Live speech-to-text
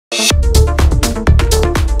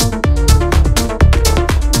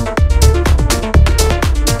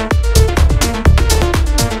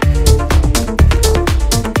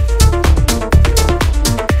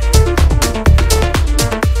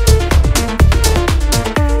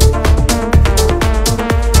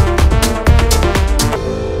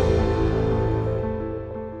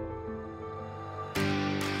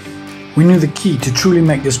We knew the key to truly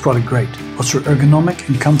make this product great was through ergonomic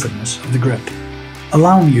and comfortness of the grip.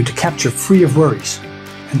 Allowing you to capture free of worries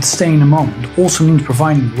and stay in the moment also means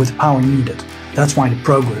providing you with the power needed. That's why the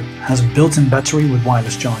ProGrip has a built-in battery with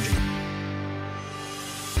wireless charging.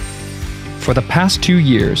 For the past 2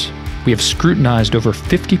 years, we have scrutinized over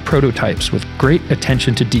 50 prototypes with great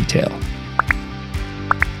attention to detail.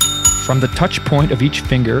 From the touch point of each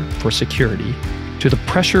finger for security, to the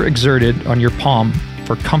pressure exerted on your palm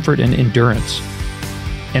for comfort and endurance,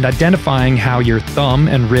 and identifying how your thumb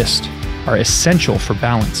and wrist are essential for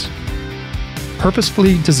balance.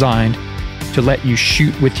 Purposefully designed to let you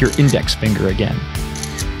shoot with your index finger again.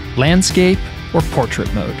 Landscape or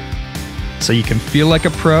portrait mode, so you can feel like a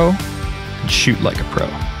pro and shoot like a pro.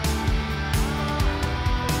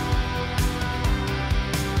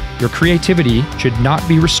 Your creativity should not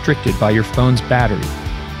be restricted by your phone's battery.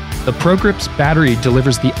 The ProGrip's battery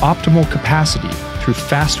delivers the optimal capacity through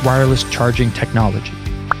fast wireless charging technology,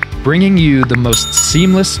 bringing you the most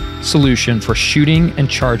seamless solution for shooting and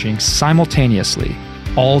charging simultaneously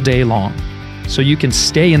all day long, so you can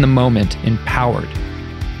stay in the moment empowered.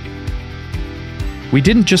 We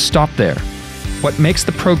didn't just stop there. What makes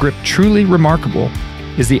the ProGrip truly remarkable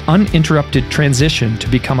is the uninterrupted transition to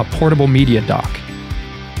become a portable media dock.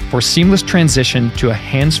 For seamless transition to a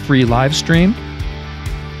hands-free live stream,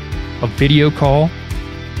 a video call,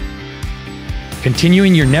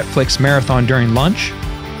 continuing your Netflix marathon during lunch,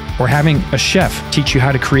 or having a chef teach you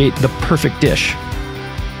how to create the perfect dish.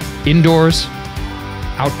 Indoors,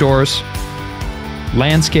 outdoors,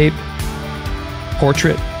 landscape,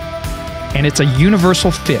 portrait, and it's a universal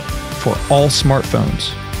fit for all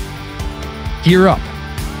smartphones. Gear up,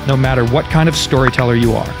 no matter what kind of storyteller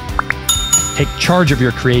you are. Take charge of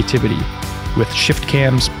your creativity with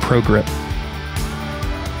ShiftCam's ProGrip.